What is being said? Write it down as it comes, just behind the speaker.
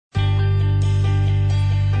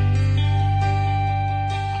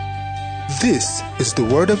This is the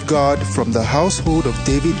Word of God from the Household of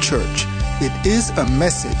David Church. It is a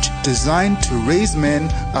message designed to raise men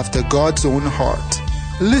after God's own heart.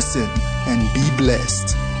 Listen and be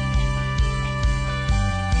blessed.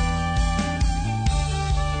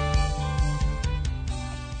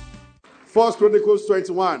 1 Chronicles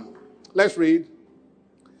 21. Let's read.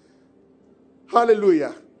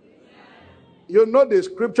 Hallelujah. You know the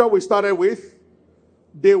scripture we started with?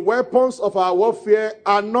 The weapons of our warfare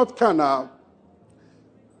are not carnal.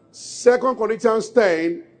 2 Corinthians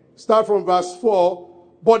 10, start from verse 4.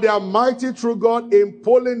 But they are mighty through God in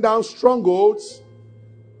pulling down strongholds.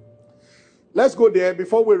 Let's go there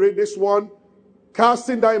before we read this one.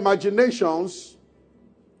 Casting down imaginations.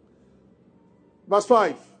 Verse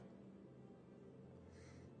 5.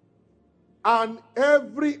 And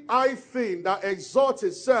every high thing that exalts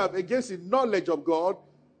itself against the knowledge of God,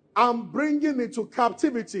 and bringing into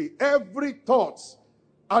captivity every thought.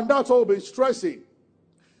 And that's all we've been stressing.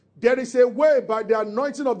 There is a way by the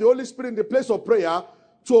anointing of the Holy Spirit in the place of prayer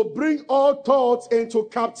to bring all thoughts into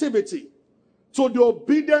captivity to the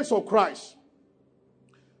obedience of Christ.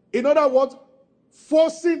 In other words,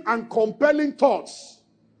 forcing and compelling thoughts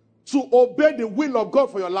to obey the will of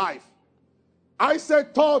God for your life. I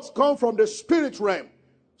said thoughts come from the spirit realm,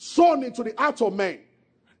 sown into the heart of men,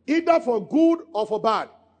 either for good or for bad.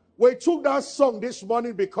 We took that song this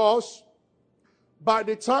morning because by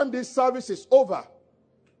the time this service is over,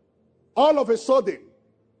 all of a sudden,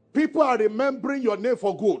 people are remembering your name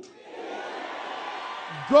for good.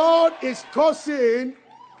 God is causing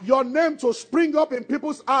your name to spring up in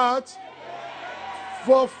people's hearts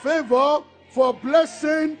for favor, for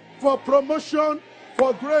blessing, for promotion,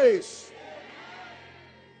 for grace.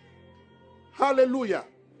 Hallelujah.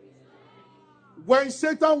 When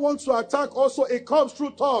Satan wants to attack also, it comes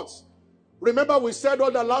through thoughts. Remember we said all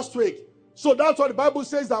that last week. So that's what the Bible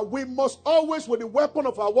says, that we must always, with the weapon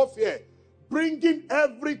of our warfare, bringing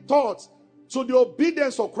every thought to the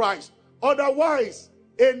obedience of Christ. Otherwise,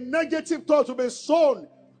 a negative thought will be sown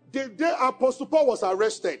the day Apostle Paul was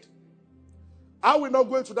arrested. I will not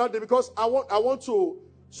go into that day because I want to.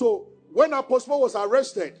 So when Apostle Paul was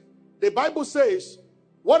arrested, the Bible says,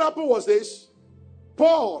 what happened was this.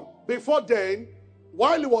 Paul, before then,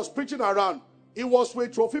 while he was preaching around, he was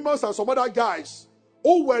with Trophimus and some other guys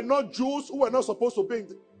who were not Jews, who were not supposed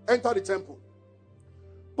to enter the temple.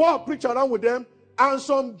 Paul preached around with them, and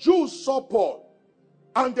some Jews saw Paul,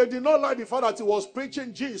 and they did not like the fact that he was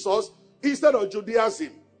preaching Jesus instead of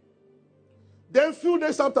Judaism. Then a few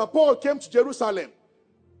days after, Paul came to Jerusalem,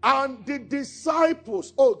 and the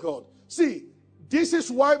disciples, oh God, see, this is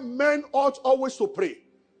why men ought always to pray.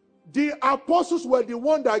 The apostles were the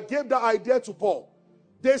one that gave that idea to Paul.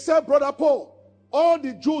 They said, Brother Paul, all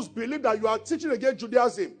the Jews believe that you are teaching against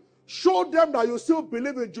Judaism. Show them that you still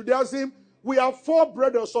believe in Judaism. We have some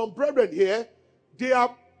brethren here. They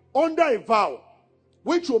are under a vow,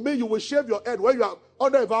 which will mean you will shave your head when you are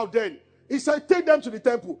under a vow then. He said, take them to the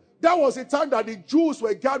temple. That was the time that the Jews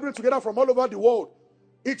were gathering together from all over the world.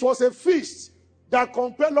 It was a feast that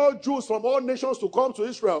compelled all Jews from all nations to come to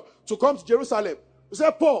Israel, to come to Jerusalem. He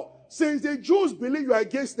said, Paul, since the Jews believe you are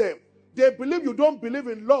against them, they believe you don't believe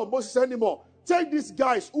in law of Moses anymore, take these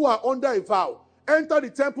guys who are under a vow, enter the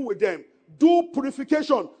temple with them, do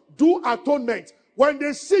purification, do atonement. When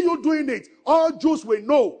they see you doing it, all Jews will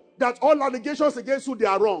know that all allegations against you, they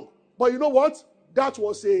are wrong. But you know what? That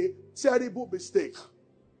was a terrible mistake.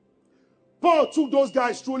 Paul took those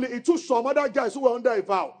guys truly. He took some other guys who were under a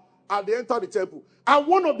vow, and they entered the temple. And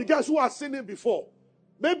one of the guys who had seen him before,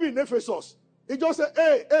 maybe in Ephesus, he just said,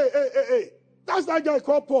 hey, that's that guy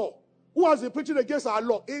called Paul, who has been preaching against our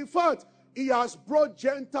law. In fact, he has brought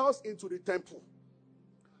Gentiles into the temple.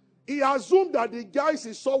 He assumed that the guys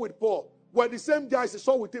he saw with Paul were the same guys he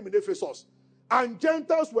saw with him in Ephesus. And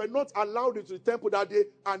Gentiles were not allowed into the temple that day,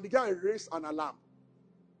 and the guy raised an alarm.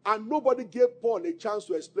 And nobody gave Paul a chance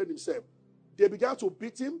to explain himself. They began to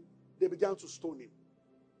beat him. They began to stone him.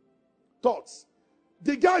 Thoughts.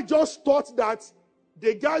 The guy just thought that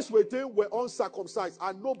the guys with him were uncircumcised,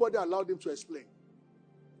 and nobody allowed him to explain.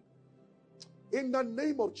 In the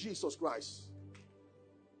name of Jesus Christ,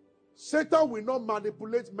 Satan will not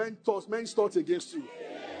manipulate men's thoughts against you.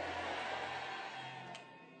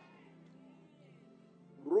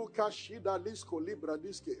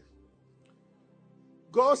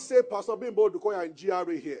 God saved Pastor Bimbo Dukoya in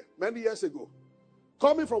GRA here many years ago.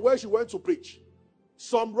 Coming from where she went to preach,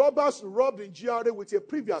 some robbers robbed in GRA with a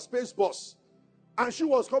previous space bus. And she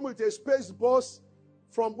was coming with a space bus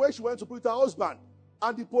from where she went to preach her husband.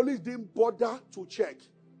 And the police didn't bother to check.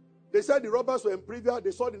 They said the robbers were in Privia.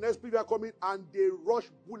 They saw the next Privia coming and they rushed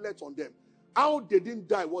bullets on them. How they didn't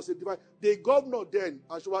die was a divine. The governor then,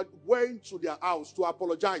 Ashwa, went to their house to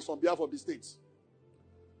apologize on behalf of the state.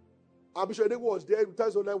 And Bishop Edego was there. He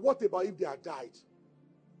tells them, like, what about if they had died?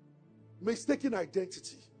 Mistaken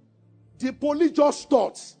identity. The police just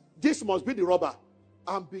thought this must be the robber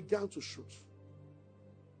and began to shoot.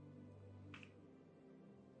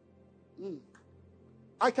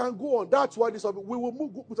 I can go on. That's why this. We will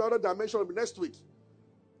move to another dimension next week.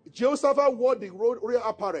 Jehoshaphat wore the royal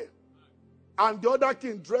apparel, and the other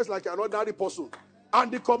king dressed like an ordinary person.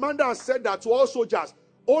 And the commander said that to all soldiers,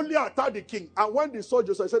 only attack the king. And when the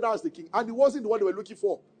soldiers said that was the king, and it wasn't the one they were looking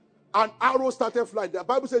for, an arrow started flying. The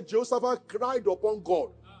Bible said Jehoshaphat cried upon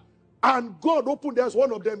God, and God opened there's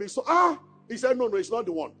one of them. He said, he said, no, it's not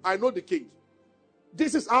the one. I know the king.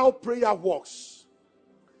 This is how prayer works.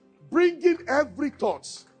 Bringing every thought.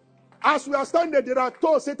 As we are standing there are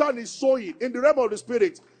thoughts Satan is sowing in the realm of the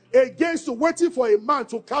spirit against waiting for a man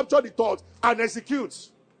to capture the thought and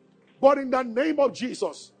execute. But in the name of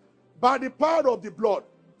Jesus, by the power of the blood,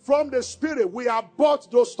 from the spirit, we abort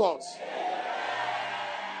those thoughts.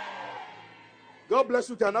 God bless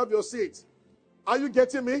you. Can have your seat. Are you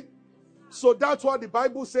getting me? So that's what the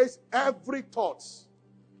Bible says, every thought.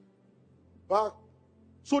 Back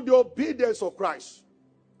to the obedience of Christ.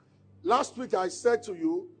 Last week I said to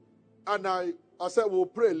you, and I said we'll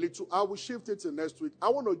pray a little. I will shift it to next week. I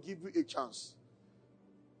want to give you a chance.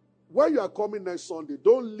 When you are coming next Sunday,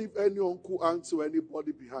 don't leave any uncle, auntie, or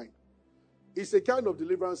anybody behind. It's a kind of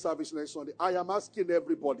deliverance service next Sunday. I am asking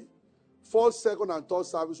everybody. First, second, and third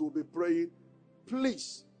service will be praying.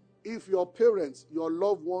 Please, if your parents, your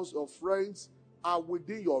loved ones, your friends are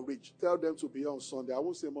within your reach, tell them to be here on Sunday. I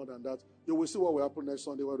won't say more than that. You will see what will happen next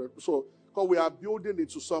Sunday. So, because we are building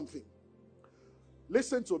into something.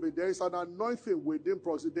 Listen to me. There is an anointing within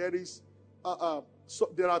proxy. There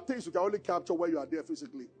are things you can only capture when you are there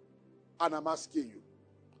physically. And I'm asking you.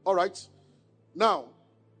 All right. Now,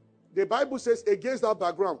 the Bible says against that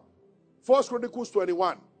background, 1 Chronicles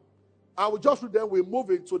 21. I will just read them. We move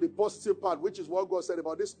into the positive part, which is what God said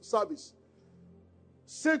about this service.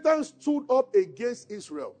 Satan stood up against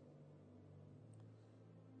Israel.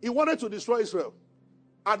 He wanted to destroy Israel.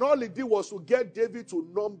 And all he did was to get David to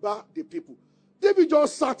number the people. David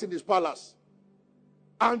just sat in his palace.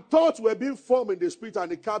 And thoughts were being formed in the spirit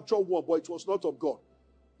and he captured one, but it was not of God.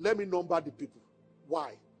 Let me number the people.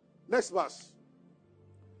 Why? Next verse.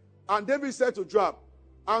 And David said to Joab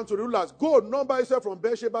and to the rulers, go number Israel from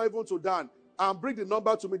Beersheba even to Dan, and bring the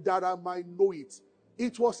number to me that I might know it.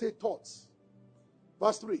 It was a thought.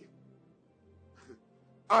 Verse 3.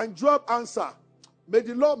 And Joab answered, may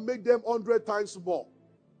the Lord make them 100 times more.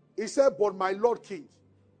 He said, but my Lord King,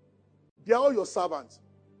 they are all your servants.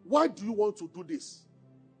 Why do you want to do this?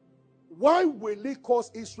 Why will it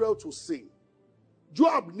cause Israel to sin?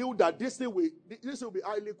 Joab knew that this will be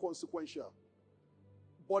highly consequential.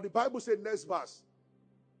 But the Bible said, next verse,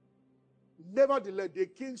 nevertheless, the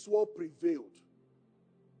king's word prevailed.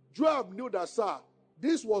 Joab knew that, sir,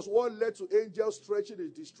 this was what led to angels stretching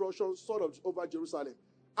his destruction sort of over Jerusalem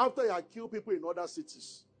after he had killed people in other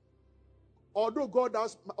cities. Although God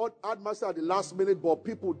had mercy at the last minute, but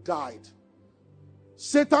people died.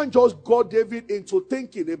 Satan just got David into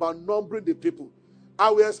thinking about numbering the people. I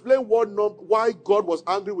will explain why God was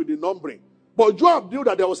angry with the numbering. But Joab knew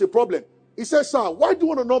that there was a problem. He said, sir, why do you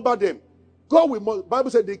want to number them? The Bible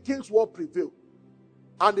said the king's word prevailed.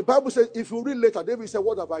 And the Bible says, if you read later, David said,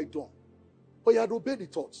 what have I done? But he had obeyed the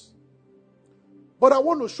thoughts. But I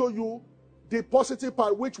want to show you the positive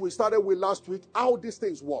part, which we started with last week, how these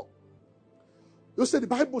things work. You see, the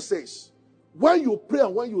Bible says, when you pray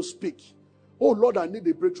and when you speak, oh Lord, I need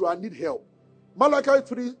a breakthrough, I need help. Malachi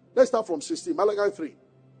 3, let's start from 16. Malachi 3.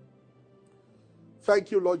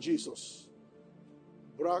 Thank you, Lord Jesus.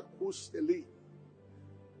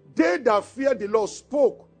 They that fear the Lord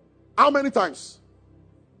spoke. How many times?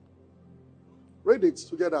 Read it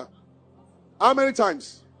together. How many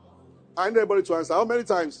times? I need everybody to answer. How many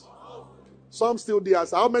times? Some still the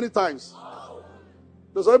answer. How many times?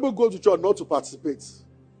 Does anybody go to church not to participate?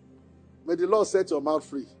 May the Lord set your mouth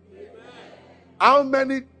free. Amen. How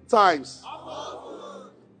many times?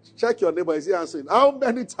 Check your neighbor. Is he answering? How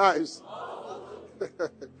many times?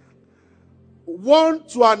 One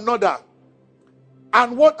to another.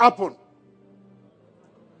 And what happened?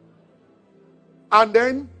 And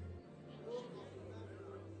then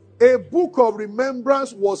a book of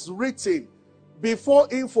remembrance was written before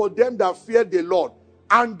him for them that feared the Lord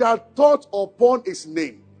and that thought upon his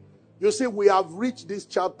name. You see, we have reached this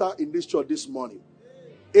chapter in this church this morning.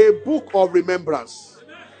 A book of remembrance.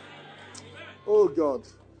 Oh God.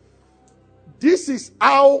 This is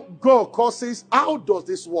how God causes. How does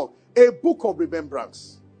this work? A book of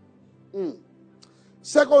remembrance. 2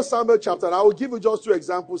 Samuel chapter 9. I will give you just 2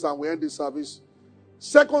 examples and we end this service.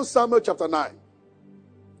 2 Samuel chapter 9.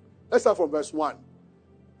 Let's start from verse 1.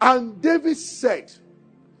 And David said,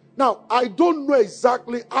 now, I don't know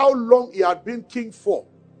exactly how long he had been king for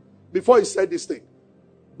before he said this thing.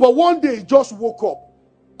 But one day he just woke up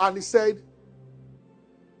and he said,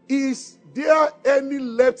 is there any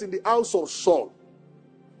left in the house of Saul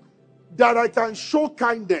that I can show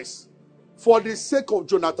kindness for the sake of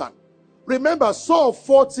Jonathan? Remember, Saul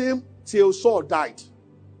fought him till Saul died.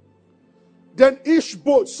 Then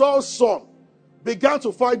Ishbosheth, Saul's son, began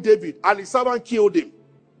to fight David and his servant killed him.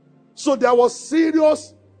 So there was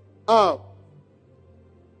serious, what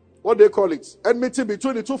they call it, enmity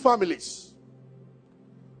between the two families.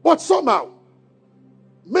 But somehow,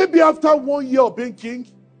 maybe after 1 year of being king,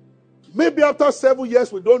 maybe after 7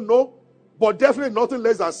 years, we don't know, but definitely nothing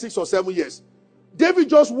less than 6 or 7 years, David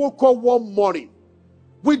just woke up one morning.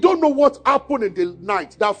 We don't know what happened in the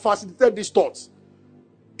night that facilitated these thoughts.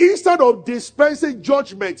 Instead of dispensing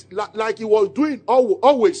judgment like he was doing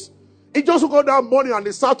always, he just woke up that morning and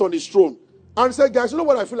he sat on his throne and said, guys, you know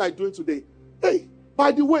what I feel like doing today? Hey,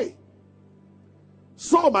 by the way,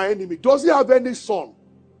 Saul, my enemy, does he have any son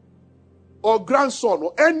or grandson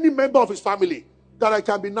or any member of his family that I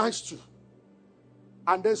can be nice to?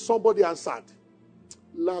 And then somebody answered,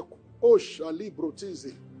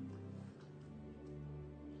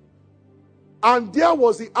 and there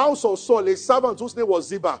was the house of Saul, a servant whose name was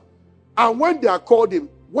Ziba. And when they had called him,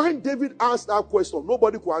 when David asked that question,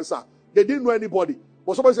 nobody could answer. They didn't know anybody.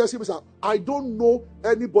 But somebody said, I don't know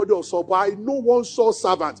anybody of Saul, but I know one Saul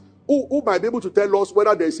servant who might be able to tell us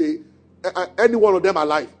whether there's any one of them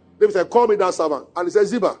alive. David said, call me that servant. And he said,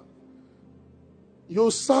 Ziba,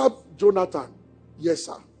 you serve Jonathan? Yes,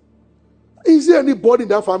 sir. Is there anybody in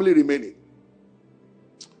that family remaining?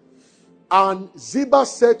 And Ziba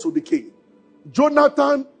said to the king,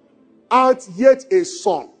 Jonathan hath yet a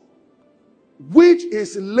son, which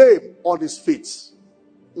is lame on his feet.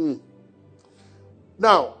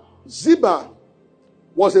 Now, Ziba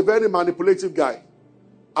was a very manipulative guy.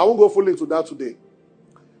 I won't go fully into that today.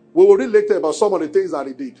 We will read later about some of the things that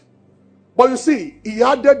he did. But you see, he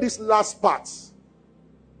added this last part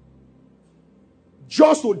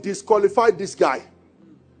just to disqualify this guy.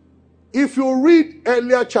 If you read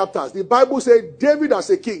earlier chapters, the Bible said David as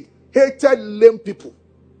a king hated lame people.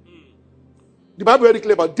 The Bible is very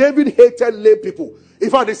clear about David hated lame people. In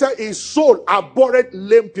fact, they said his soul abhorred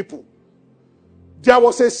lame people. There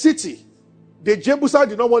was a city. The Jebusites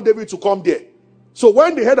did not want David to come there. So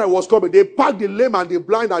when they heard that he was coming, they packed the lame and the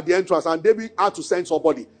blind at the entrance, and David had to send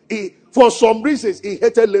somebody. For some reasons, he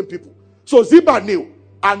hated lame people. So Ziba knew,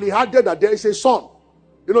 and he added that there is a son.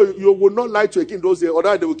 You know, you will not lie to a king those days, or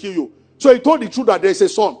they will kill you. So he told the truth that there is a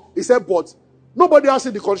son. He said, but nobody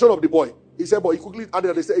asked the condition of the boy. He said, but he quickly added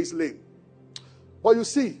that they said he's lame. But you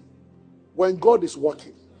see, when God is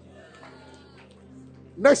working.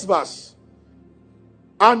 Next verse.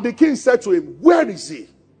 And the king said to him, where is he?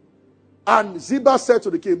 And Ziba said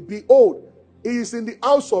to the king, behold, he is in the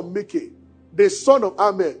house of Micah, the son of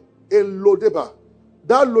Amel, in Lodebar.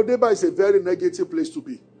 That Lodebar is a very negative place to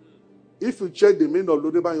be. If you check the meaning of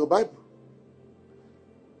Lodebar in your Bible.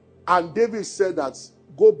 And David said that,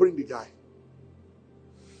 go bring the guy.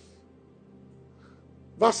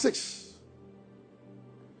 Verse 6.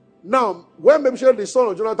 Now, when Mephibosheth, the son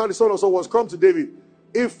of Jonathan, the son of Saul, was come to David,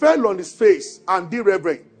 he fell on his face and did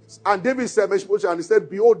reverence. And David said, Mephibosheth, and he said,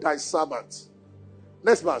 behold thy servant.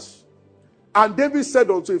 Next verse. And David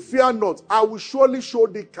said unto him, fear not, I will surely show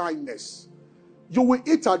thee kindness. You will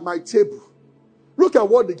eat at my table. Look at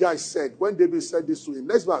what the guy said when David said this to him.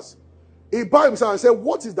 Next verse. He bowed himself and said,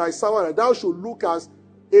 what is thy servant that thou should look as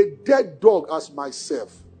a dead dog as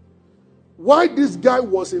myself? Why this guy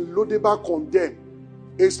was in Lodebar condemned?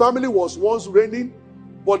 His family was once reigning,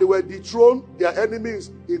 but they were dethroned. Their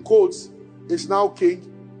enemies, in quotes, is now king.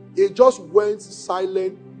 He just went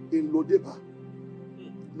silent in Lodebar.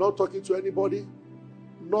 Not talking to anybody.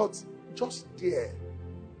 Not just there.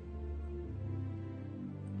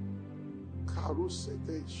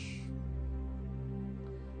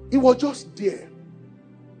 He was just there.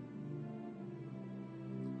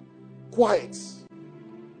 Quiet.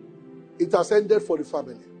 It has ended for the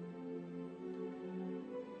family.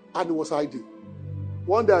 And he was hiding.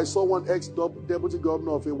 One day I saw one ex-deputy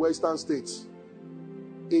governor of a western state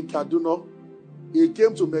in Kaduna. He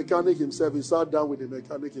came to mechanic himself. He sat down with the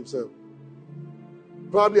mechanic himself.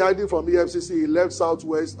 Probably hiding from EFCC. He left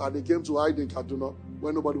Southwest and he came to hide in Kaduna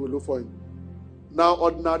when nobody will look for him. Now,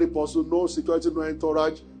 ordinary person, no security, no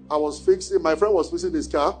entourage. My friend was fixing his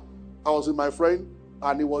car. I was with my friend.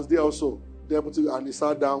 And he was there also, deputy, and he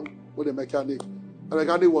sat down with the mechanic. And the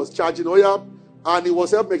mechanic was charging, oh yeah, and he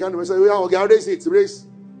was helping mechanic. He said, oh yeah, okay, raise it, raise.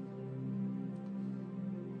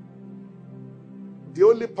 The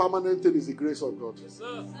only permanent thing is the grace of God. Yes,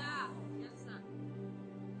 sir. Yes,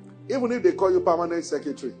 sir. Even if they call you permanent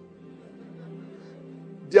secretary,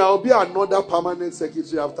 there will be another permanent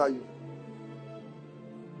secretary after you.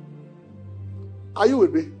 Are you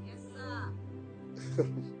with me? Yes, sir.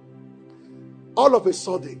 All of a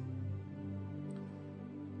sudden,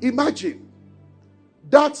 imagine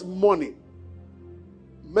that morning,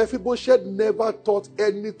 Mephibosheth never thought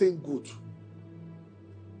anything good.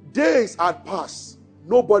 Days had passed.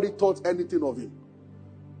 Nobody thought anything of him.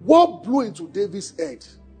 What blew into David's head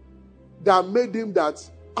that made him that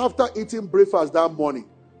after eating breakfast that morning,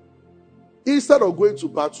 instead of going to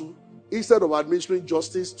battle, instead of administering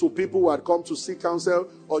justice to people who had come to seek counsel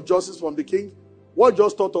or justice from the king, what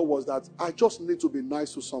just thought of was that I just need to be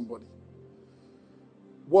nice to somebody.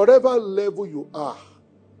 Whatever level you are,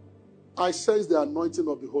 I sense the anointing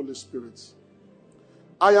of the Holy Spirit.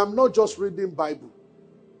 I am not just reading Bible.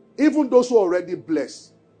 Even those who are already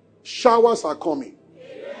blessed, showers are coming.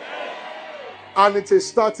 Amen. And it is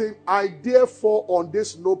starting. I therefore on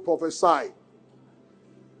this note prophesy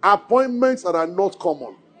appointments that are not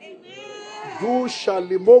common. Do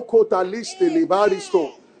shalimoko list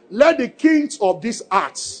libaristo. Let the kings of this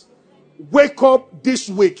earth wake up this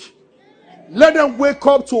week. Let them wake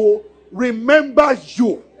up to remember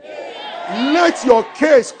you. Let your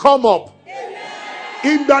case come up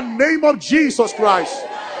in the name of Jesus Christ.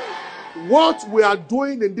 What we are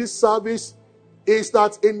doing in this service is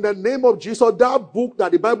that in the name of Jesus, that book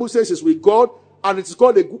that the Bible says is with God, and it is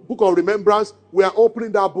called the Book of Remembrance, we are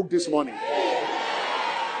opening that book this morning.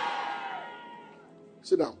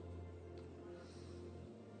 Sit down.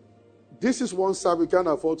 This is one service we can't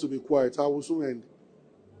afford to be quiet. I will soon end.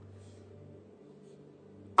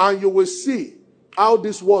 And you will see how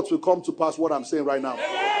these words will come to pass, what I'm saying right now.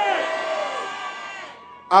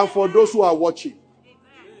 And for those who are watching,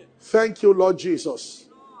 thank you, Lord Jesus.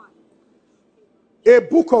 A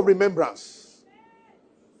book of remembrance.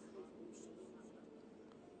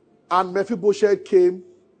 And Mephibosheth came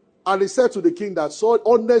and he said to the king that, so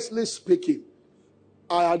honestly speaking,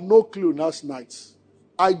 I had no clue last night.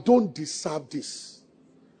 I don't deserve this.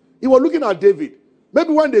 He was looking at David.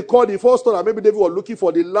 Maybe when they called, he first thought that maybe David was looking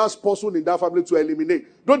for the last person in that family to eliminate.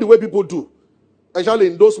 Not the way people do. Actually,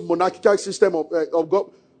 in those monarchical system of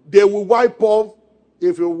God, they will wipe off.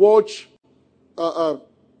 If you watch,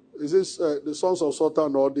 is this the Sons of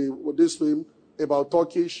Sultan or this film about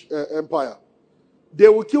Turkish Empire? They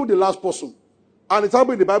will kill the last person. And it's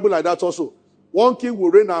happened in the Bible like that also. One king will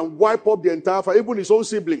reign and wipe up the entire family, even his own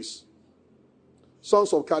siblings.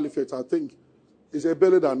 Sons of Caliphate, I think. It's a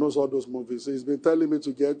belly that knows all those movies. He's been telling me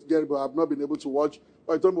to get but I've not been able to watch.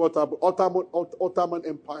 But he told me what happened. Ottoman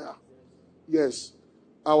Empire. Yes.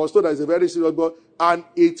 I was told that it's a very serious book. And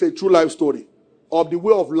it's a true life story of the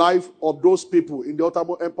way of life of those people in the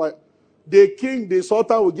Ottoman Empire. The king, the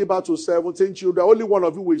sultan will give birth to 17 children. Only one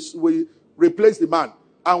of you will replace the man.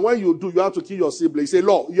 And when you do, you have to kill your sibling. It's a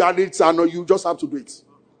law. You are it, and you just have to do it.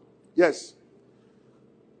 Yes.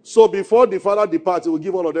 So before the father departs, he will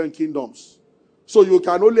give all of them kingdoms. So you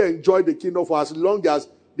can only enjoy the kingdom for as long as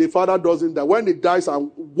the father doesn't die. When he dies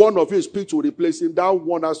and one of you is picked to replace him, that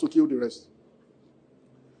one has to kill the rest.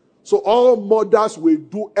 So all mothers will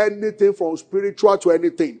do anything from spiritual to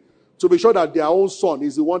anything to be sure that their own son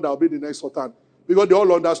is the one that will be the next sultan. Because they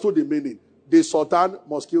all understood the meaning. The sultan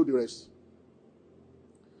must kill the rest.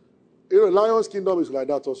 You know, lion's kingdom is like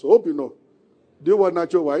that also. Hope you know. Do you want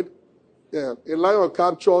natural wide? Yeah. A lion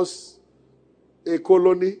captures a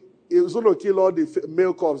colony. He's going to kill all the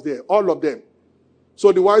male cubs there. All of them.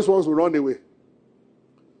 So the wise ones will run away.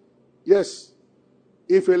 Yes.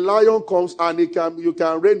 If a lion comes and you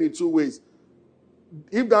can reign in two ways.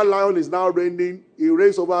 If that lion is now reigning, he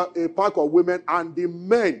reigns over a pack of women and the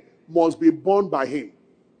men must be born by him.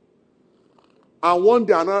 And one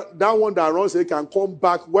day, that one that runs away can come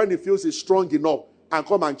back when he feels he's strong enough and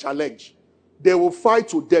come and challenge. They will fight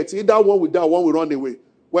to death. Either one will die, one will run away.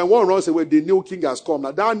 When one runs away, the new king has come.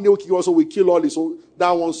 Now that new king also will kill all his own,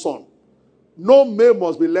 that one son. No male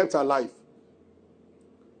must be left alive.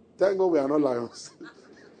 Thank God we are not lions.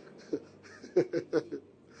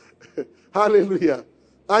 Hallelujah.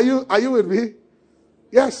 Are you with me?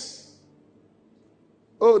 Yes.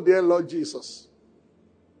 Oh dear Lord Jesus.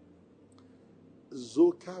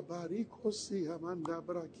 So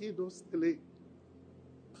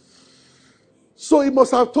he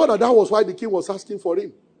must have thought that was why the king was asking for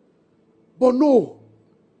him. But no.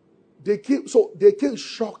 The king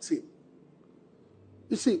shocked him.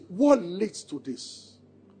 You see, what leads to this?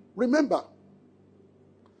 Remember,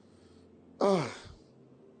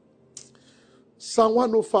 Psalm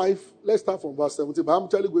 105, let's start from verse 17, but I'm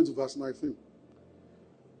telling you going to verse 19.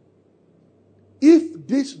 If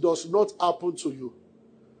this does not happen to you,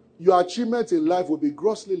 your achievement in life will be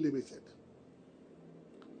grossly limited.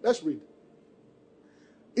 Let's read.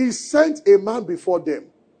 He sent a man before them,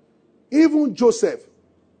 even Joseph,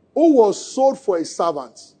 who was sold for a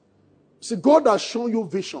servant. See, God has shown you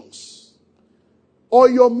visions. Or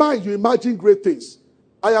in your mind, you imagine great things.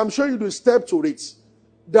 I am showing you the step to it.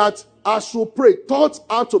 That as you pray, thoughts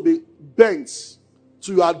are to be bent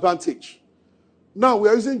to your advantage. Now, we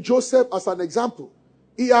are using Joseph as an example.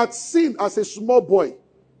 He had seen as a small boy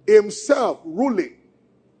himself ruling.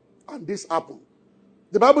 And this happened.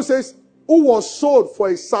 The Bible says, who was sold for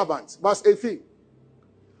a servant. Verse 18.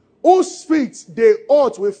 Whose feet they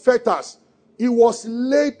ought with fetters. He was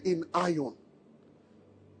laid in iron.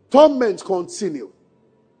 Torment continued.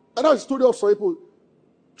 And that's the story of some people.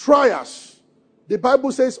 Trials. The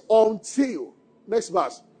Bible says until, next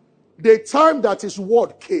verse, the time that his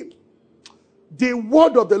word came. The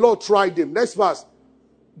word of the Lord tried him. Next verse.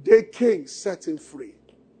 The king set him free.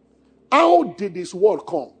 How did his word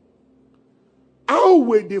come? How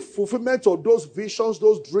will the fulfillment of those visions,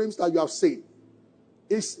 those dreams that you have seen,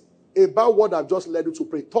 is about what I've just led you to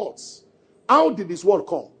pray. Thoughts. How did this word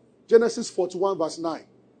come? Genesis 41 verse 9.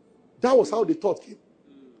 That was how the thought came.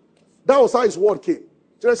 That was how his word came.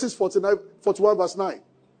 Genesis 41 verse 9.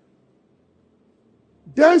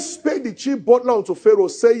 Then spake the chief butler unto Pharaoh,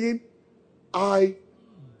 saying, I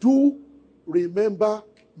do remember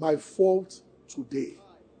my fault today.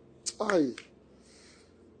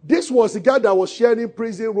 This was the guy that was sharing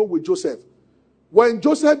prison room with Joseph. When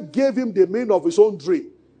Joseph gave him the meaning of his own dream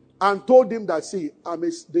and told him that, see,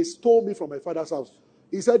 they stole me from my father's house.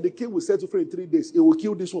 He said the king will set you free in 3 days. He will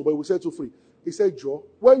kill this one, but he will set you free. He said, Joe,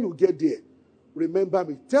 when you get there, remember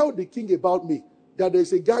me. Tell the king about me, that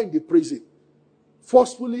there's a guy in the prison,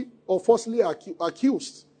 forcefully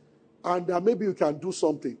accused, and maybe you can do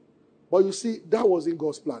something. But you see, that wasn't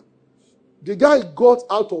God's plan. The guy got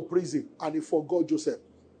out of prison and he forgot Joseph.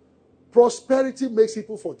 Prosperity makes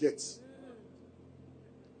people forget.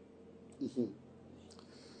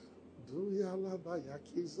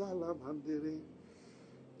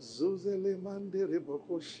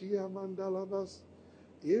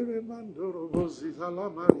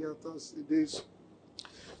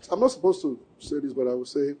 I'm not supposed to say this, but I will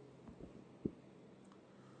say,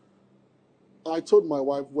 I told my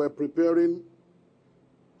wife, we're preparing,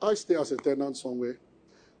 I stay as a tenant somewhere.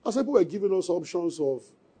 As people were giving us options of,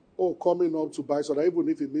 coming up to buy, so that even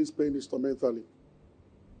if it means paying instrumentally.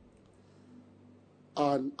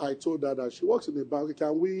 And I told her that she works in the bank,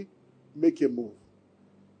 can we make a move?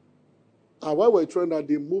 And while we're trying that,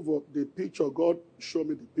 the move of the picture, God showed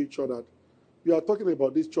me the picture that we are talking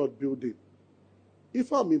about this church building.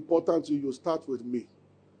 If I'm important to you, you start with me.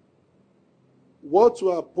 What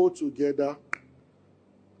you have put together,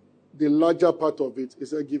 the larger part of it,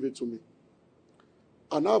 is said, give it to me.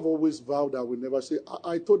 And I've always vowed I will never say,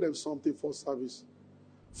 I told them something for service.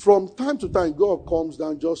 From time to time, God comes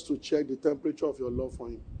down just to check the temperature of your love for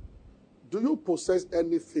him. Do you possess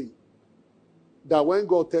anything that when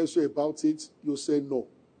God tells you about it, you say no?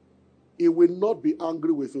 He will not be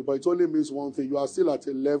angry with you, but it only means one thing. You are still at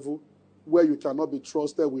a level where you cannot be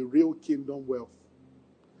trusted with real kingdom wealth.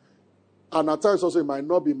 And at times also it might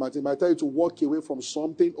not be much. It might tell you to walk away from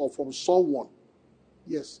something or from someone.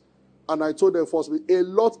 Yes. And I told them first, a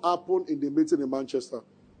lot happened in the meeting in Manchester.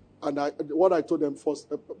 And what I told them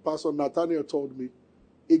first, Pastor Nathaniel told me,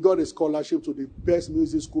 he got a scholarship to the best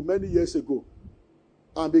music school many years ago.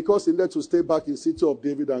 And because he needed to stay back in the city of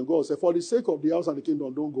David, and God said, for the sake of the house and the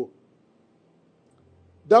kingdom, don't go.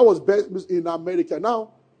 That was best in America.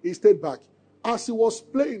 Now, he stayed back. As he was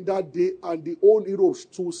playing that day and the old hero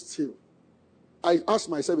stood still, I asked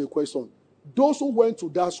myself a question. Those who went to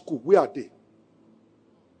that school, where are they?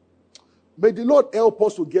 May the Lord help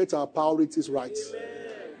us to get our priorities right. Amen.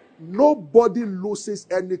 Nobody loses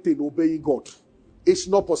anything obeying God. It's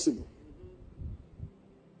not possible.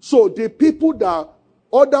 So the people that,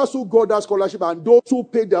 others who got that scholarship and those who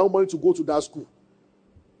paid their own money to go to that school,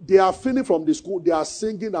 they are finished from the school, they are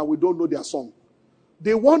singing and we don't know their song.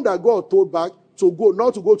 The one that God told back to go,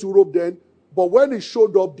 not to go to Europe then, but when he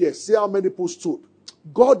showed up there, see how many people stood.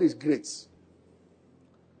 God is great.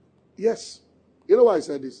 Yes. You know why I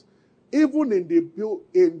said this? Even in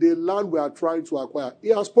the land we are trying to acquire, he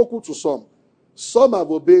has spoken to some. Some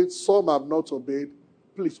have obeyed, some have not obeyed.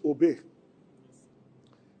 Please obey.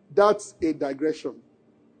 That's a digression.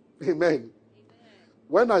 Amen.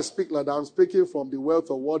 When I speak like that, I'm speaking from the wealth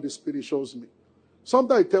of what the Spirit shows me.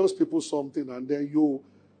 Sometimes it tells people something, and then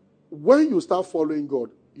when you start following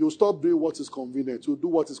God, you stop doing what is convenient. You do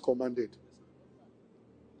what is commanded.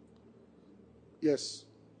 Yes.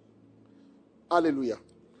 Hallelujah.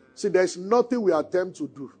 See, there's nothing we attempt to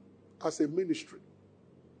do as a ministry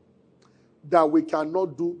that we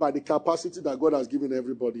cannot do by the capacity that God has given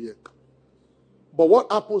everybody here. But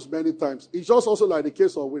what happens many times, it's just also like the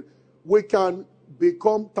case of we can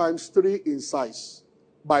become times 3 in size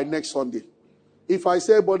by next Sunday. If I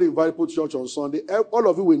say everybody invite people to church on Sunday, all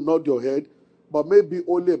of you will nod your head, but maybe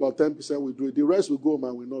only about 10% will do it. The rest will go home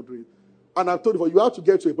and will not do it. And I've told you, you have to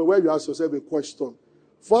get to a point where you ask yourself a question.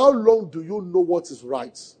 For how long do you know what is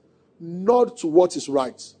right? Not to what is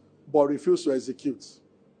right, but refuse to execute.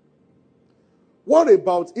 What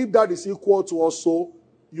about if that is equal to also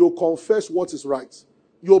you confess what is right,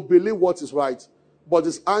 you believe what is right, but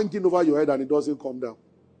it's hanging over your head and it doesn't come down?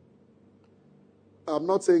 I'm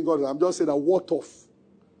not saying God, I'm just saying that what of?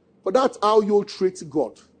 But that's how you treat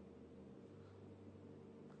God.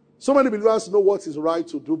 So many believers know what is right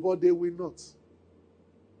to do, but they will not.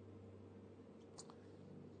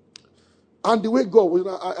 And the way God,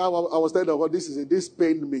 I was telling God, this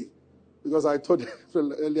pained me. Because I told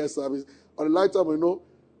them earlier service, on the light time,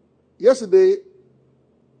 yesterday,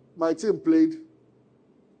 my team played,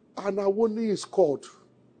 and Awoni scored.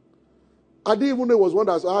 I didn't even know it was one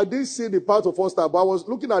that I didn't see the part of first half, but I was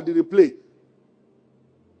looking at the replay.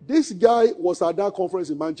 This guy was at that conference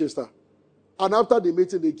in Manchester. And after the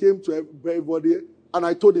meeting, they came to everybody, and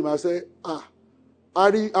I told him, I said, I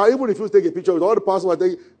even refused to take a picture with all the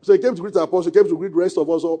pastors. So he came to greet the apostle, he came to greet the rest of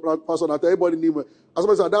us, pastor, and everybody knew him. As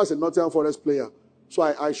I said, that's a Nottingham Forest player. So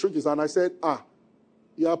I shook his hand, and I said,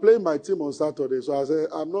 you are playing my team on Saturday. So I said,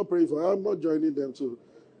 I'm not praying for you, I'm not joining them too.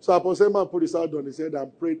 So Apostle man put his hand on his head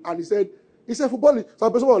and prayed. And he said, football is, so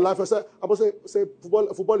Apostle was laughing. I said, Apostle said,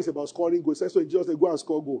 football is about scoring goals. He said, so Jesus said, go and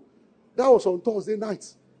score goal. That was on Thursday night.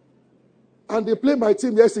 And they played my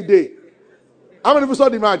team yesterday. How many people saw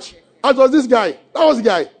the match? That was this guy. That was the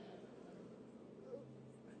guy.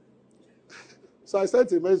 So I said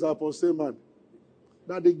to him, Apostle man,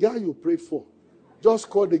 that the guy you prayed for just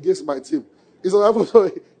scored against my team. He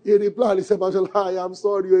replied, he said, I am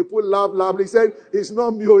sorry. He put laugh. He said, it's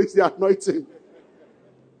not me, it's the anointing.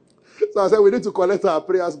 So I said, we need to collect our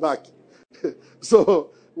prayers back.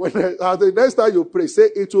 So when the next time you pray, say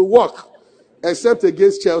it will work, except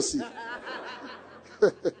against Chelsea.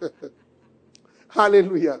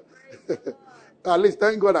 Hallelujah. At least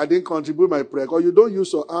thank God I didn't contribute my prayer, because you don't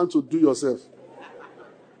use your hand to do yourself.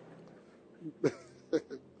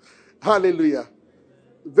 Hallelujah.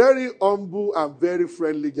 Very humble and very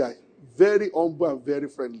friendly guy. Very humble and very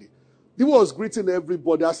friendly. He was greeting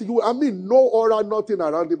everybody. No aura, nothing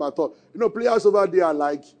around him at all. Players over there are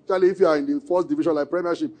like, especially if you are in the first division, like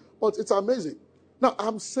Premiership. But it's amazing. Now,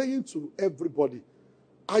 I'm saying to everybody,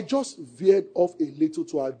 I just veered off a little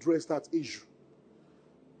to address that issue.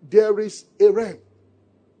 There is a realm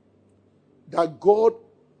that God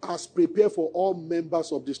has prepared for all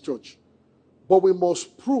members of this church. But we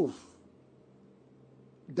must prove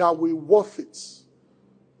that we're worth it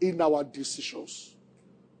in our decisions.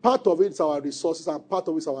 Part of it is our resources, and part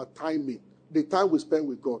of it is our timing, the time we spend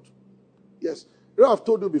with God. Yes. I've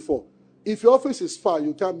told you before, if your office is far,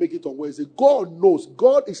 you can't make it on Wednesday. God knows.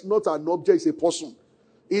 God is not an object, it's a person.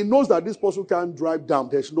 He knows that this person can't drive down.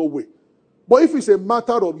 There's no way. But if it's a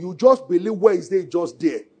matter of you just believe Wednesday just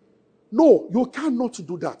there, no, you cannot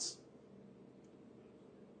do that.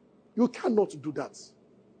 You cannot do that.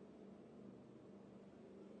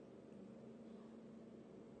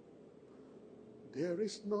 There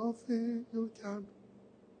is nothing you can.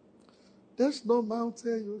 There's no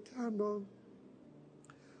mountain you cannot.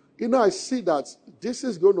 I see that this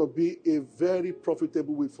is going to be a very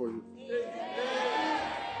profitable week for you.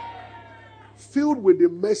 Filled with the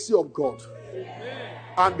mercy of God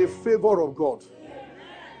and the favor of God.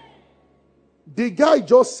 The guy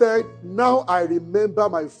just said, now I remember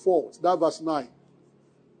my fault. That verse 9.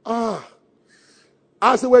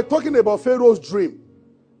 As they were talking about Pharaoh's dream,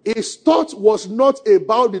 his thought was not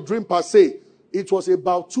about the dream per se. It was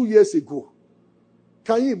about 2 years ago.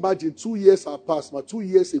 Can you imagine 2 years have passed, but 2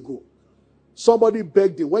 years ago, somebody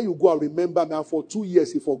begged him, when you go and remember me, and for 2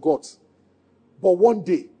 years he forgot. But one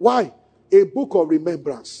day, why? A book of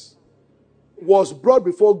remembrance was brought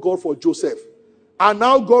before God for Joseph. And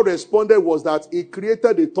now God responded was that he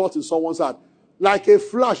created a thought in someone's heart. Like a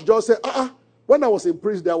flash, just said, when I was in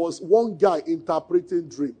prison, there was one guy interpreting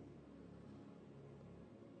dream.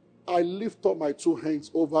 I lift up my 2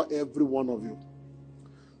 hands over every one of you.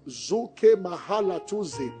 Zuke mahala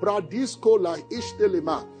tuze. Pradisko la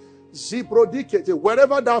ishtelema. Zibrodikete.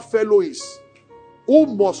 Wherever that fellow is, who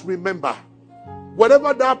must remember?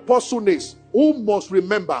 Wherever that person is, who must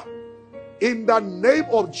remember? In the name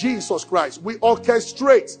of Jesus Christ, we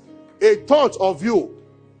orchestrate a thought of you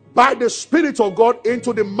by the Spirit of God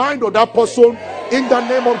into the mind of that person in the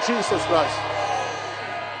name of Jesus Christ.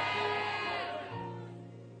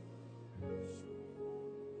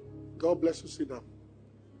 God bless you. Sit down.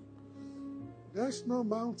 There's no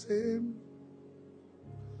mountain.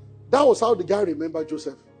 That was how the guy remembered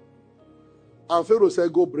Joseph. And Pharaoh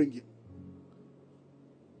said, go bring him.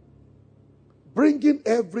 Bringing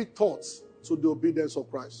every thought to the obedience of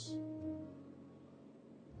Christ.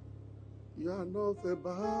 You are not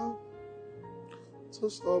about to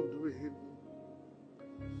stop doing.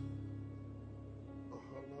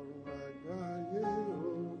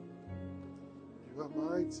 You are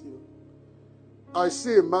mighty. I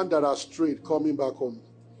see a man that has strayed coming back home.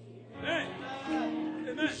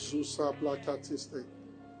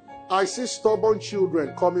 I see stubborn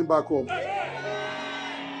children coming back home.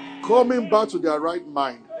 Coming back to their right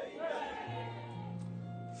mind.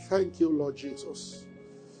 Thank you, Lord Jesus.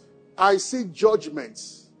 I see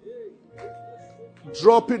judgments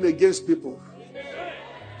dropping against people.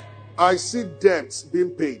 I see debts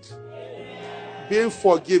being paid, being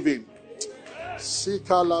forgiven.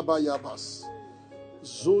 Sikalabayabas.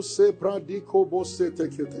 Zuse pradiko bose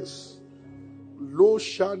teketes. Lo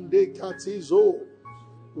shande katizo.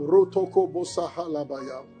 Rotoko bosa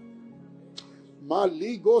halabaya.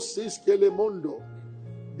 Maligo siskelemondo.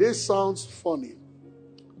 This sounds funny,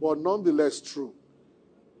 but nonetheless true.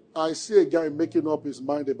 I see a guy making up his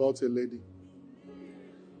mind about a lady.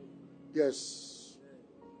 Yes.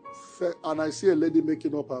 And I see a lady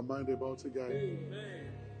making up her mind about a guy.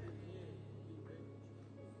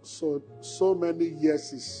 So many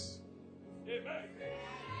yeses.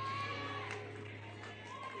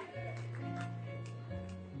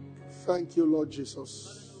 Thank you, Lord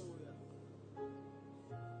Jesus.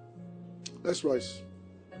 Let's rise.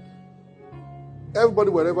 Everybody,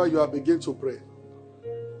 wherever you are, begin to pray.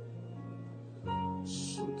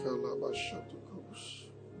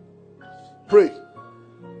 Pray.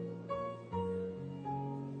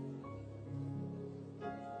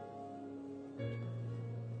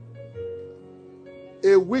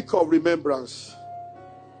 A week of remembrance.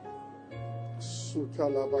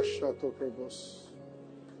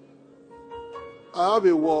 I have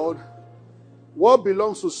a word. What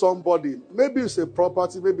belongs to somebody, maybe it's a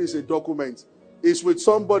property, maybe it's a document, it's with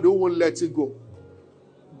somebody who won't let it go.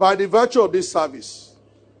 By the virtue of this service,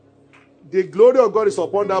 the glory of God is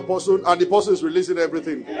upon that person, and the person is releasing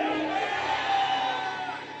everything.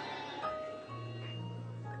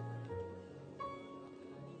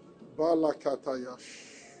 Balakatayash.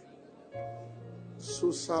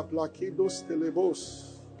 Susa plakidos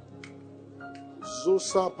telebos.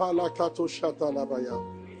 Zusa palakato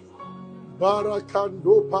shatalabaya.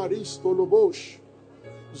 Barakando paris tolobosh.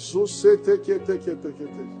 Zusete kete kete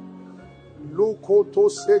kete. Lukoto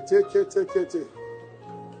sete kete kete.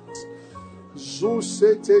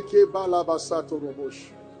 Zusete ke balabasato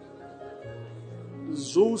robosh.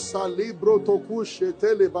 Zusa libro tokushe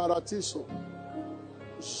tele baratiso.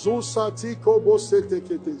 Zusatiko bosete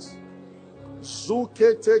ketes.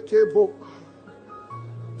 Zukete kebo.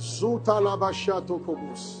 Zutalabashato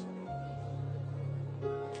kobos.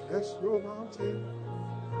 There's no mountain.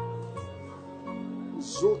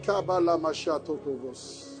 Zukabala mashato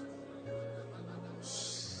kobos.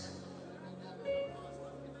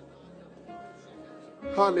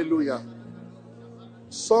 Hallelujah.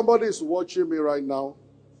 Somebody is watching me right now.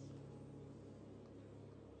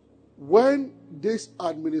 When this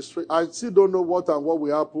administration, I still don't know what and what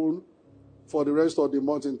will happen for the rest of the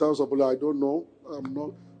month in terms of, I don't know. I'm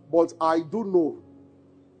not, but I do know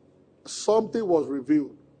something was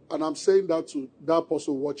revealed. And I'm saying that to that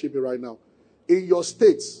person watching me right now. In your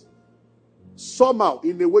states, somehow,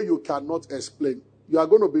 in a way you cannot explain, you are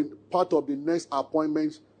going to be part of the next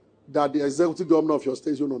appointment that the executive governor of your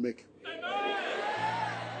state is going to make.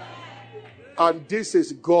 And this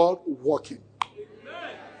is God working.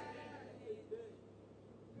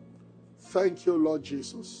 Thank you, Lord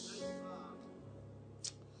Jesus.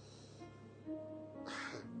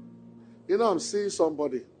 You know, I'm seeing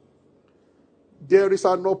somebody. There is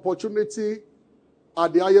an opportunity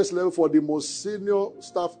at the highest level for the most senior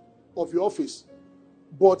staff of your office.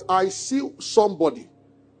 But I see somebody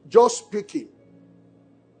just speaking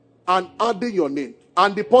and adding your name.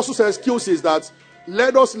 And the person's excuse is that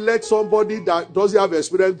let somebody that doesn't have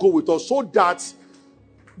experience go with us so that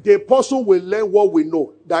the person will learn what we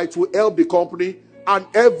know, that it will help the company And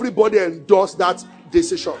everybody endorsed that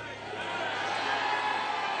decision.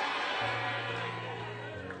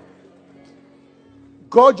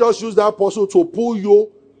 God just used that apostle to pull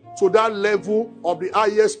you to that level of the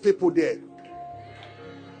highest people there.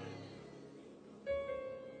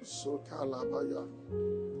 So, Kalabaya.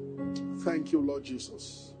 Thank you, Lord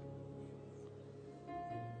Jesus.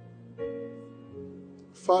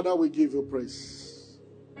 Father, we give you praise.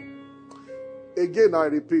 Again, I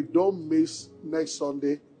repeat, don't miss next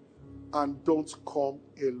Sunday and don't come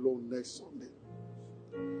alone next Sunday.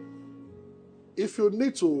 If you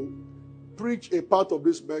need to preach a part of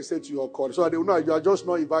this message to your colleagues, so they will know you are just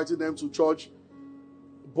not inviting them to church,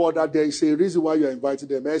 but that there is a reason why you are inviting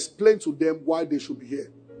them. Explain to them why they should be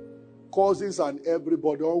here. Cousins and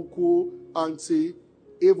everybody, uncle, auntie,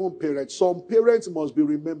 even parents. Some parents must be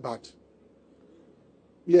remembered.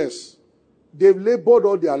 Yes. They've labored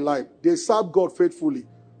all their life. They serve God faithfully.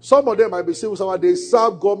 Some of them might be civil servants. They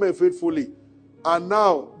serve government faithfully. And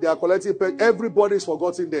now they are collecting pay. Everybody's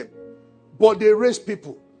forgotten them. But they raise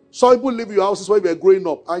people. Some people live in your houses when you were growing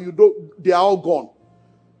up and you don't, they are all gone.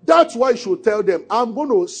 That's why you should tell them, I'm going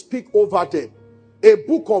to speak over them. A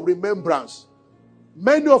book of remembrance.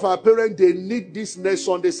 Many of our parents, they need this next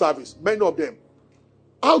Sunday service. Many of them.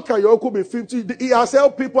 How can your uncle be 50? He has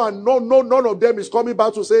helped people and none of them is coming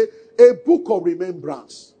back to say, a book of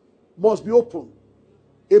remembrance must be open.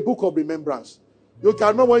 A book of remembrance. You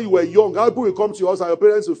cannot, when you were young, how people will come to your house and your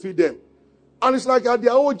parents will feed them. And it's like at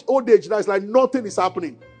their old age now, it's like nothing is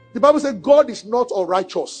happening. The Bible says God is not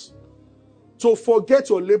unrighteous. So forget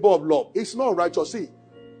your labor of love. It's not righteous. See,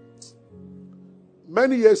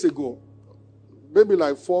 many years ago, maybe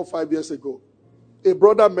like 4 or 5 years ago, a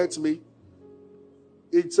brother met me.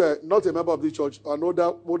 It's not a member of the church, an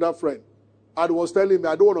older friend. And was telling me,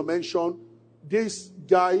 I don't want to mention, this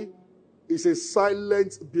guy is a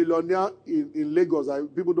silent billionaire in Lagos.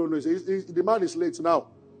 People don't know. The man is late now.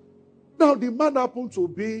 Now, the man happened to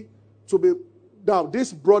be, now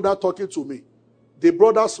this brother talking to me, the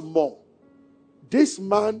brother's mom. This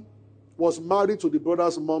man was married to the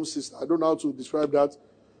brother's mom's sister. I don't know how to describe that.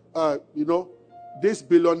 This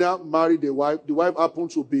billionaire married a wife. The wife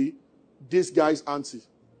happened to be this guy's auntie.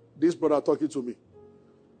 This brother talking to me.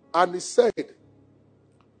 And he said,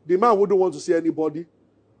 the man wouldn't want to see anybody.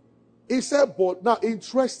 He said, but now,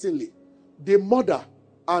 interestingly, the mother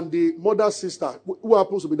and the mother's sister, who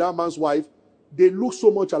happens to be that man's wife, they look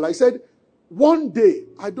so much alike. He said, one day,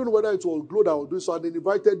 I don't know whether it was Glo that was doing so, and they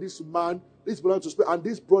invited this man, this brother to speak, and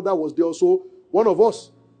this brother was there also, one of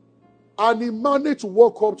us. And he managed to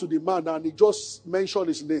walk up to the man, and he just mentioned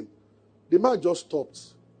his name. The man just stopped.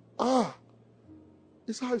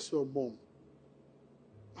 He said, how's your mom?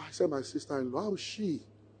 I said, my sister-in-law. How's she?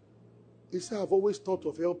 He said, I've always thought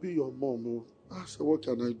of helping your mom. I said, what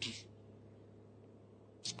can I do?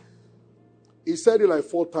 He said it like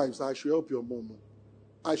 4 times. I should help your mom.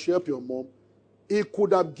 I should help your mom. He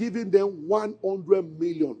could have given them 100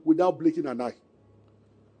 million without blinking an eye.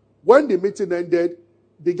 When the meeting ended,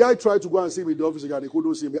 the guy tried to go and see him in the office again. He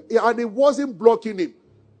couldn't see him. And he wasn't blocking him.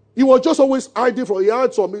 He was just always hiding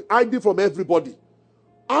from everybody.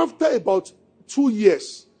 After about 2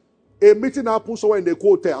 years, a meeting happened somewhere in the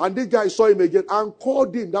hotel, and this guy saw him again and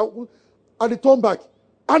called him down, and he turned back.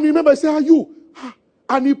 And remember, he said, are you?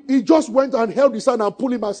 And he just went and held his hand and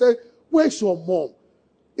pulled him and said, where's your mom?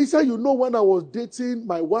 He said, when I was dating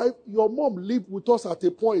my wife, your mom lived with us at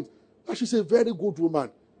a point. And she's a very good woman.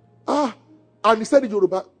 And he said in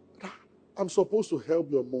Yoruba, I'm supposed to help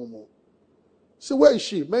your mom. So where is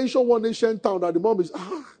she? Mention one ancient town that the mom is.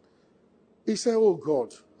 He said, oh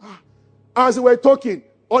God. As they were talking,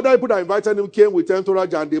 other people that invited him came with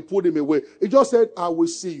entourage and they pulled him away. He just said, I will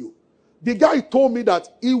see you. The guy told me that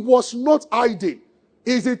he was not hiding.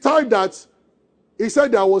 It's the time that he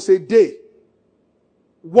said there was a day.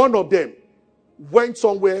 One of them went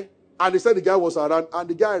somewhere and he said the guy was around, and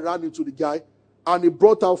the guy ran into the guy and he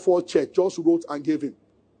brought out 4 checks, just wrote and gave him.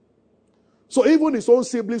 So even his own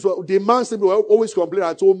siblings, the man's siblings were always complaining,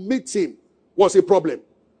 and to meet him was a problem.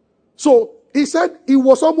 So he said he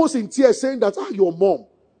was almost in tears saying that, your mom.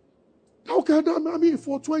 How can that? I mean,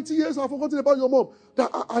 for 20 years I've forgotten about your mom.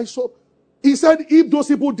 That I saw. He said if those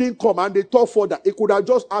people didn't come and they talk further, he could have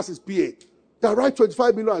just asked his PA that write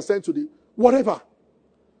 25 million and send to the whatever.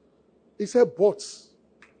 He said, but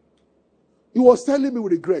he was telling me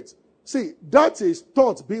with regret. See, that is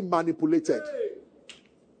thought being manipulated.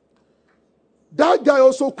 That guy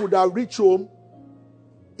also could have reached home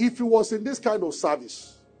if he was in this kind of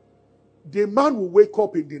service. The man will wake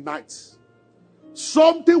up in the night.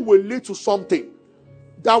 Something will lead to something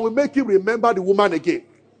that will make him remember the woman again.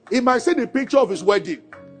 He might see the picture of his wedding.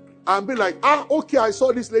 and be like, okay, I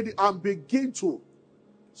saw this lady, and begin to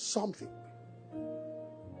something.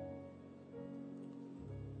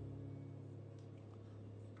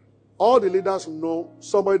 All the leaders know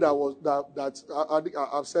somebody I think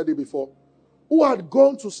I've said it before, who had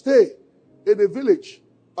gone to stay in a village,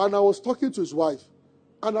 and I was talking to his wife,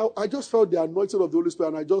 and I just felt the anointing of the Holy Spirit,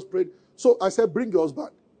 and I just prayed. So I said, bring your husband.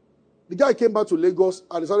 The guy came back to Lagos,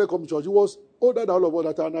 and he started coming to church. He was older than all of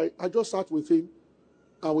us that time, and I just sat with him,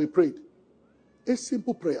 and we prayed. A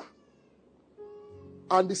simple prayer.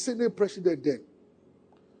 And the Senate president then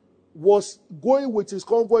was going with his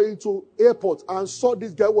convoy into airport and saw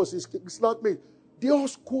this guy was his slackmate. They all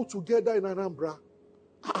schooled together in Anambra.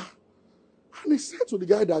 And he said to the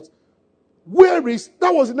guy that,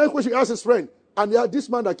 that was the next question he asked his friend. And he had this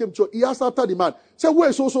man that came to church. He asked after the man. Said, where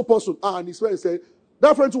is so person? And his friend said,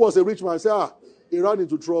 that friend who was a rich man said, he ran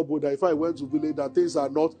into trouble that if I went to village that things are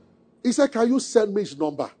not. He said, can you send me his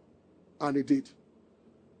number? And he did.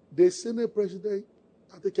 The Senate president,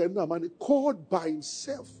 I think he called by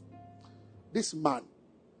himself this man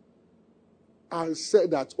and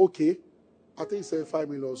said that, okay, I think he said 5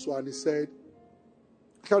 million or so, and he said,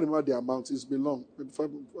 I can't remember the amount, it's been long,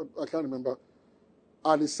 I can't remember.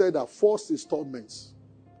 And he said that first installments.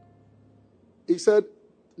 He said,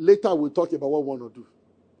 later we'll talk about what we want to do.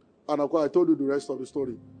 And of course, I told you the rest of the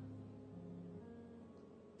story.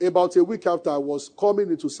 About a week after, I was coming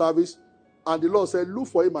into service, and the Lord said, look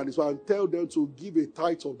for him and his wife and tell them to give a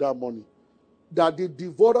tithe of that money. That the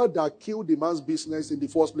devourer that killed the man's business in the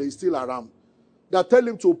first place is still around. That tell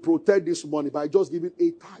him to protect this money by just giving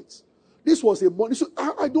a tithe. This was a money. So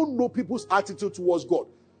I don't know people's attitude towards God.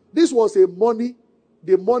 This was the money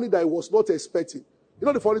that I was not expecting. You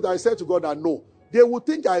know the funny thing, I said to God that no. They would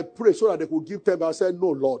think I pray so that they could give 10, but I said,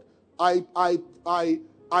 no, Lord. I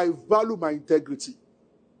value my integrity.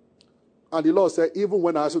 And the Lord said, even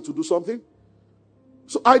when I asked you to do something.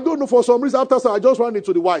 So I don't know, for some reason, after I just ran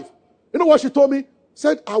into the wife. You know what she told me?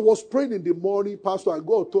 Said, I was praying in the morning, Pastor, and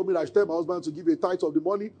God told me that I should tell my husband to give a tithe of the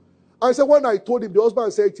money. I said, when I told him, the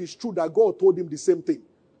husband said it is true that God told him the same thing,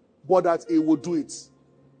 but that he would do it.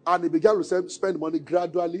 And he began to spend money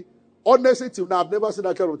gradually. Honestly, till now, I've never seen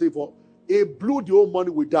that kind of thing before. He blew the whole money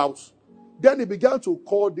without. Then he began to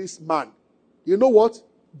call this man. You know what?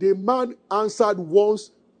 The man answered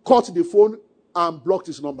once, cut the phone, and blocked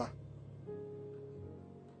his number.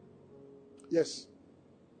 Yes.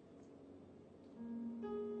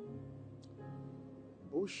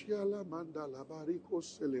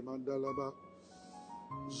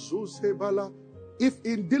 If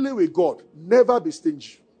in dealing with God, never be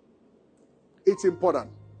stingy. It's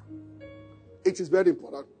important. It is very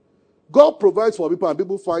important. God provides for people and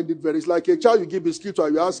people find it very. It's like a child you give biscuit to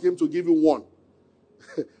and you ask him to give you one.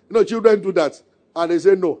 You know, children do that. And they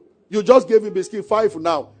say no. You just gave him biscuit 5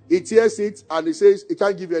 now. He tears it and he says he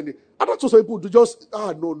can't give you any. And that's what some people do. Just,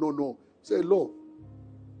 no. Say, Lord.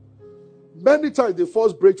 Many times the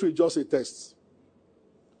first breakthrough is just a test.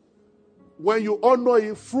 When you honor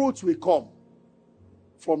him, fruit will come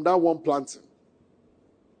from that one planting.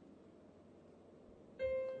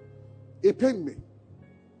 It pained me.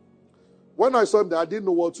 When I saw him there, I didn't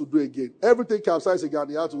know what to do again. Everything capsized again.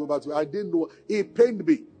 He had to go back to it. I didn't know. It pained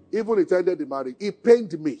me. Even it ended the marriage. It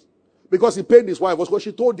pained me. Because he pained his wife. Was what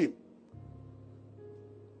she told him.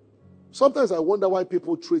 Sometimes I wonder why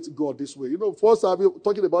people treat God this way. You know, first I'm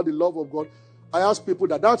talking about the love of God. I ask people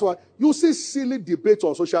that. That's why you see silly debates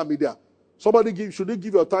on social media. Should you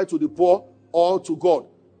give your tithe to the poor or to God?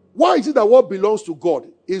 Why is it that what belongs to God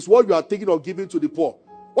is what you are thinking of giving to the poor?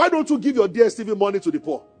 Why don't you give your DSTV money to the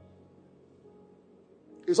poor?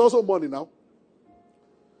 It's also money now.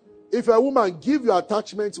 If you're a woman, give your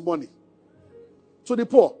attachment money to the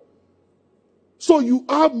poor. So you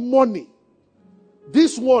have money.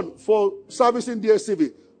 This one for servicing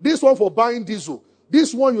DSTV. This one for buying diesel.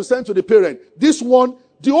 This one you send to the parent. This one,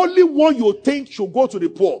 the only one you think should go to the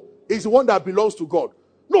poor is the one that belongs to God.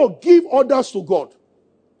 No, give others to God.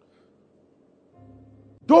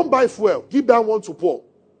 Don't buy fuel. Give that one to poor.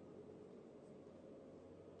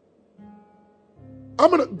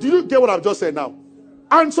 Do you get what I've just said now?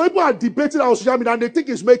 And so people are debating on social media and they think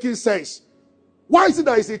it's making sense. Why is it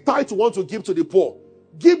that it's a tithe to want to give to the poor?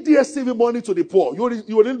 Give DSTV money to the poor. You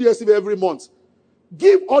will need DSTV every month.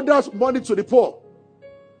 Give others money to the poor.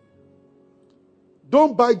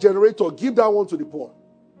 Don't buy generator. Give that one to the poor.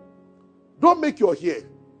 Don't make your hair.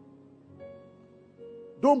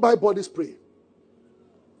 Don't buy body spray.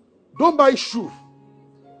 Don't buy shoe.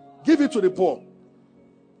 Give it to the poor.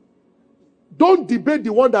 Don't debate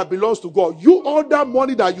the one that belongs to God. You all that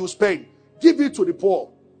money that you spend, give it to the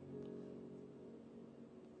poor.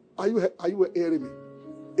 Are you hearing me?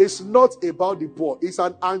 It's not about the poor. It's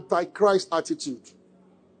an antichrist attitude.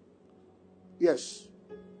 Yes.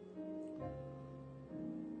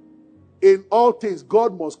 In all things,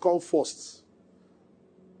 God must come first.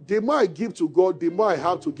 The more I give to God, the more I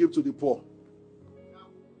have to give to the poor.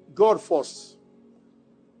 God first.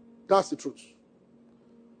 That's the truth.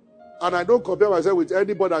 And I don't compare myself with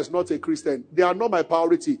anybody that's not a Christian. They are not my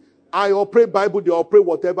priority. I operate Bible, they operate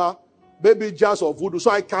whatever, maybe jazz or voodoo. So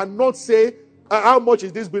I cannot say, how much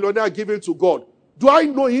is this billionaire giving to God? Do I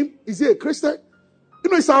know him? Is he a Christian?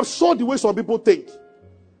 It's absurd the way some people think.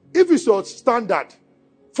 If it's your standard,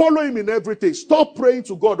 follow him in everything. Stop praying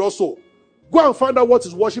to God also. Go and find out what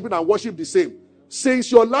is worshiping and worship the same. Since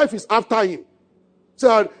your life is after him.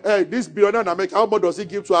 Say, this billionaire in America, how much does he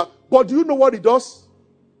give to her? But do you know what he does?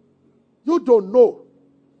 You don't know.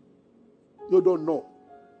 You don't know.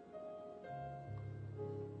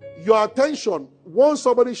 Your attention, once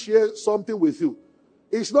somebody shares something with you,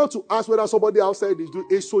 it's not to ask whether somebody outside is doing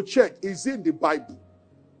it. It's to check. Is it in the Bible?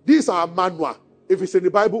 These are manual. If it's in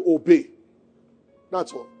the Bible, obey.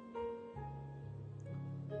 That's all.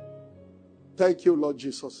 Thank you, Lord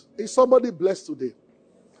Jesus. Is somebody blessed today?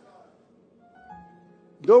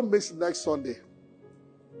 Don't miss next Sunday.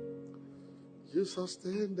 You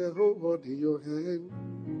sustain the whole world in your hand.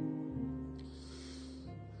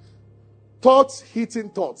 Thoughts hitting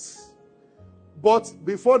thoughts. But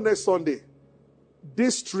before next Sunday,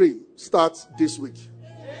 this stream starts this week.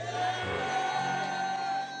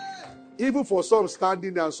 Even for some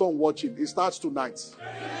standing there and some watching, it starts tonight.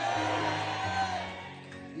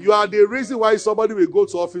 You are the reason why somebody will go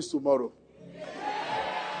to office tomorrow.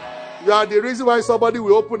 You are the reason why somebody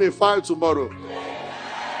will open a file tomorrow.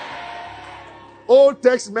 Old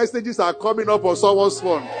text messages are coming up on someone's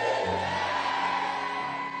phone.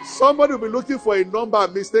 Somebody will be looking for a number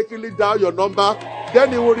and mistakenly dial your number.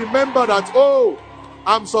 Then he will remember that, oh,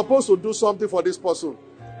 I'm supposed to do something for this person.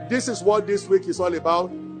 This is what this week is all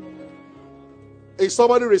about. Is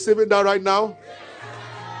somebody receiving that right now?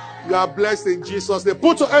 You are blessed in Jesus' name.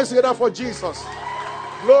 Put your hands together for Jesus.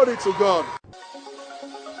 Glory to God.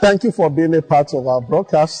 Thank you for being a part of our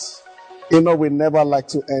broadcast. We never like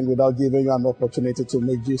to end without giving you an opportunity to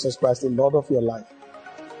make Jesus Christ the Lord of your life.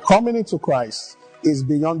 Coming into Christ is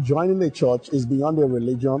beyond joining a church, is beyond a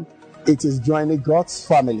religion. It is joining God's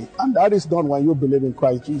family. And that is done when you believe in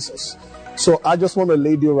Christ Jesus. So I just want to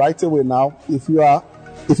lead you right away now. If you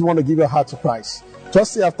want to give your heart to Christ,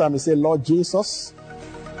 just say after me, say, Lord Jesus,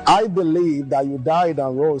 I believe that you died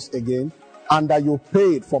and rose again and that you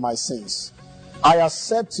paid for my sins. I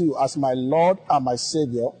accept you as my Lord and my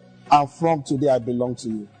Savior, and from today I belong to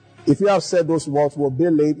you. If you have said those words, will be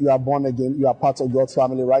late, you are born again, you are part of God's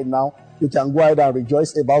family right now. You can go ahead and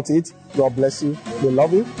rejoice about it. God bless you. We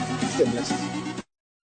love you. Stay blessed.